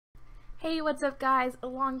Hey, what's up guys? A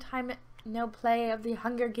long time no play of the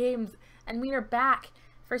Hunger Games, and we are back.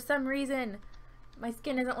 For some reason, my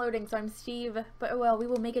skin isn't loading, so I'm Steve, but well, we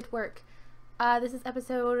will make it work. This is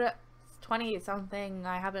episode 20 something.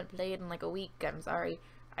 I haven't played in like a week, I'm sorry.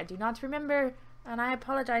 I do not remember, and I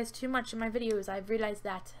apologize too much in my videos. I've realized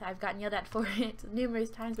that. I've gotten yelled at for it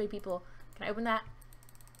numerous times by people. Can I open that?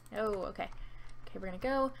 No, okay. Okay, we're gonna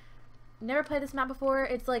go. Never played this map before.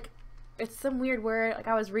 It's like, it's some weird word. Like,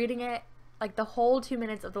 I was reading it like the whole 2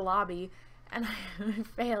 minutes of the lobby, and I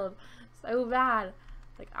failed so bad.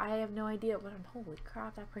 Like, I have no idea what I'm. Holy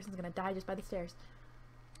crap, that person's gonna die just by the stairs.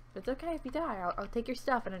 But it's okay if you die. I'll take your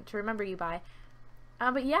stuff and to remember you by.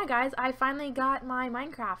 But yeah, guys, I finally got my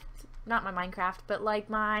Minecraft. Not my Minecraft, but like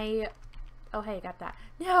my. Oh, hey, got that.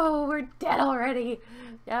 No, we're dead already.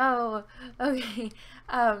 No. Okay.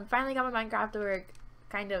 Finally got my Minecraft to work,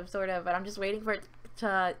 kind of, sort of, but I'm just waiting for it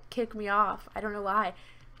to kick me off. I don't know why.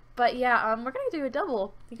 But yeah, we're gonna do a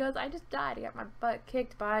double because I just died. I got my butt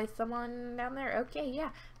kicked by someone down there. Okay, yeah.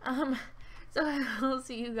 So I'll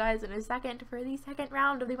see you guys in a second for the second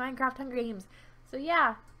round of the Minecraft Hunger Games. So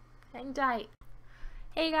yeah, hang tight.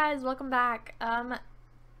 Hey guys, welcome back.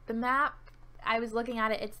 The map, I was looking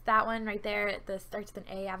at it. It's that one right there. This starts with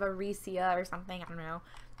an A. Avaricia or something. I don't know.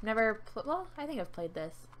 Never. Well, I think I've played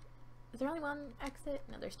this. Is there only one exit?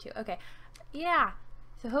 No, there's two. Okay. Yeah.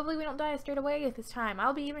 So hopefully we don't die straight away at this time.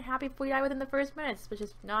 I'll be even happy if we die within the first minutes, which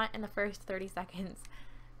is not in the first 30 seconds.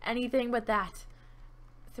 Anything but that.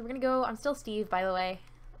 So we're gonna go. I'm still Steve, by the way.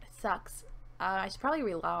 It sucks. I should probably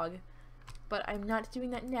relog, but I'm not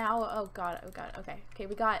doing that now. Oh god, oh god. Okay, okay,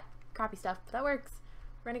 we got crappy stuff, but that works.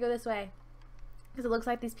 We're gonna go this way because it looks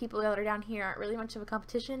like these people that are down here aren't really much of a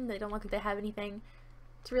competition. They don't look like they have anything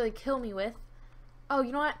to really kill me with. Oh,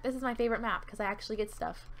 you know what? This is my favorite map because I actually get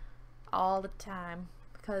stuff all the time.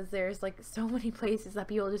 Because there's like so many places that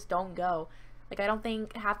people just don't go. Like, I don't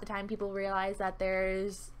think half the time people realize that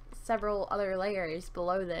there's several other layers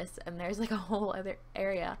below this and there's like a whole other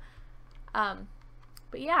area.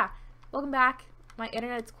 But yeah, welcome back. My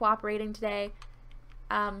internet's cooperating today.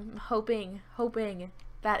 Hoping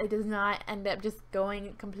that it does not end up just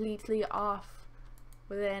going completely off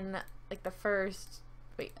within like the first.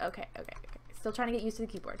 Wait, okay. Still trying to get used to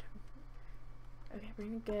the keyboard. Okay, we're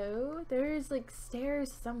gonna go. There's like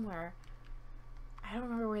stairs somewhere. I don't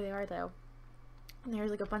remember where they are though. And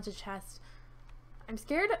there's like a bunch of chests. I'm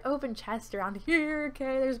scared to open chests around here.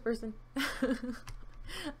 Okay, there's a person.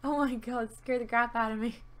 Oh my god, it scared the crap out of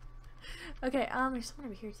me. Okay, there's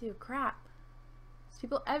someone over here too. Crap. There's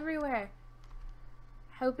people everywhere.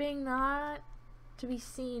 Hoping not to be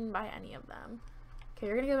seen by any of them. Okay,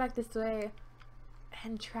 we're gonna go back this way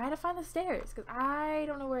and try to find the stairs because I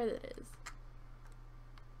don't know where that is.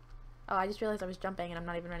 Oh, I just realized I was jumping and I'm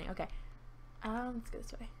not even running. Okay. Let's go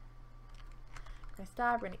this way. We're gonna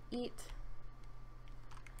stop, we're gonna eat.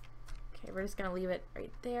 Okay, we're just gonna leave it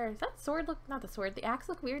right there. Does that sword look, not the sword, the axe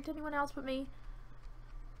look weird to anyone else but me?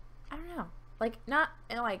 I don't know. Like, not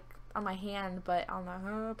like on my hand, but on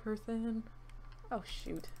the person. Oh,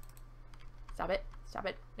 shoot. Stop it. Stop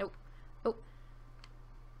it. Nope. Oh.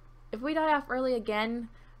 If we die off early again,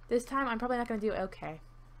 this time I'm probably not gonna do okay.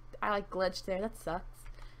 I like glitched there. That sucks.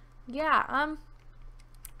 Yeah, I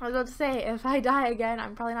was about to say, if I die again,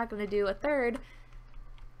 I'm probably not going to do a third.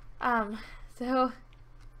 So,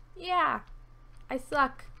 yeah, I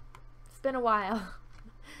suck. It's been a while.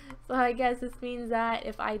 So I guess this means that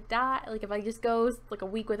if I die, like if I just go like a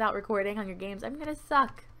week without recording Hunger Games, I'm going to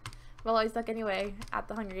suck. Well, I suck anyway at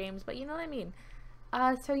the Hunger Games, but you know what I mean.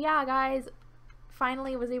 So yeah, guys,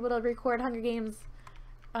 finally was able to record Hunger Games.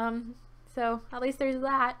 So at least there's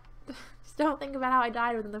that. Just don't think about how I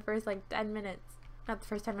died within the first like 10 minutes. Not the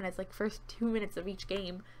first 10 minutes, like first 2 minutes of each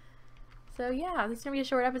game. So yeah, this is gonna be a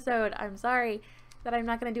short episode. I'm sorry that I'm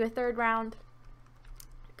not gonna do a third round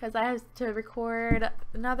because I have to record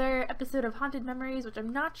another episode of Haunted Memories, which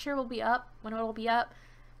I'm not sure will be up when it'll be up.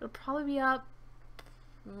 It'll probably be up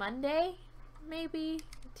Monday, maybe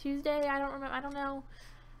Tuesday. I don't remember. I don't know.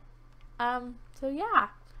 So yeah.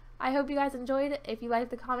 I hope you guys enjoyed it. If you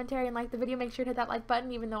liked the commentary and liked the video, make sure to hit that like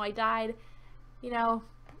button even though I died. You know,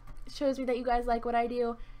 it shows me that you guys like what I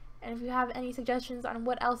do. And if you have any suggestions on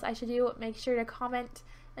what else I should do, make sure to comment.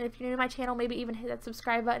 And if you're new to my channel, maybe even hit that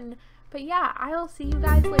subscribe button. But yeah, I'll see you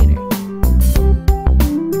guys later.